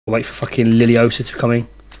Wait for fucking Liliosa to come in.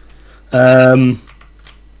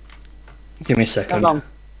 Give me a second. How long?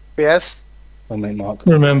 Yes. I'll make Mark.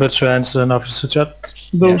 Remember to answer an officer chat.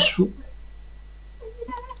 Those who...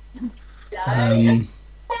 Let me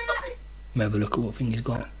have a look at what thing he's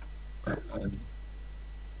got.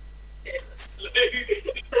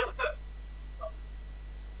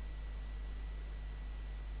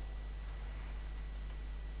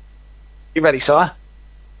 You ready, sire?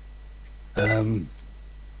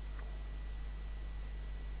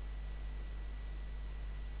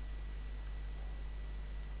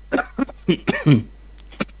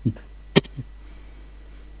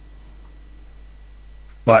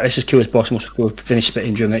 Right, let's just kill his boss and we'll finish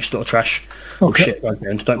spitting during the next lot of trash. Oh Okay. shit, right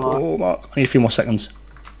there. Don't oh, Mark. I need a few more seconds.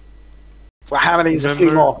 Well, how many is a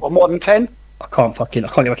few more? Or more than 10? I can't get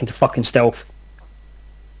back into fucking stealth.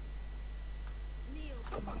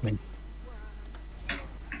 I mean,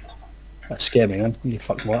 that scared me, man. You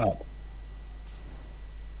fucked me right up.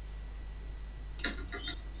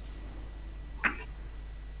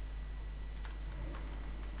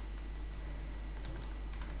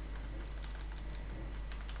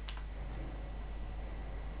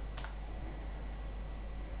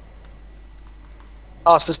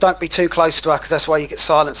 Bastards, don't be too close to her, because that's why you get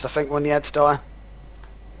silenced, I think, when the ads die.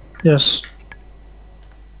 Yes.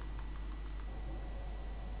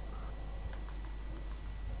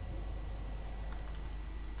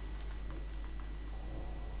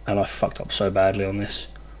 And I fucked up so badly on this.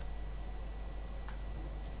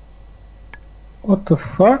 What the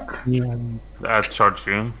fuck? Yeah. I charge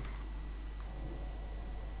you.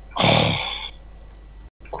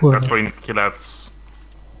 Cool. That's why you need to kill ads.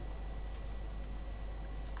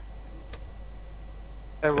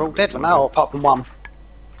 They're all dead now, apart from one.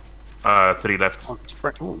 3 left. Oh, it's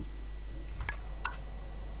frick. Ooh.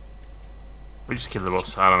 We just killed the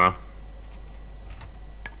boss, I don't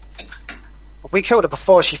know. We killed her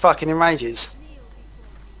before she fucking enrages.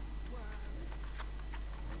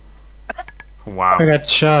 Wow. I got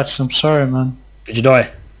charged, I'm sorry, man. Did you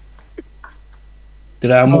die?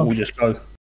 Did our mortal just go?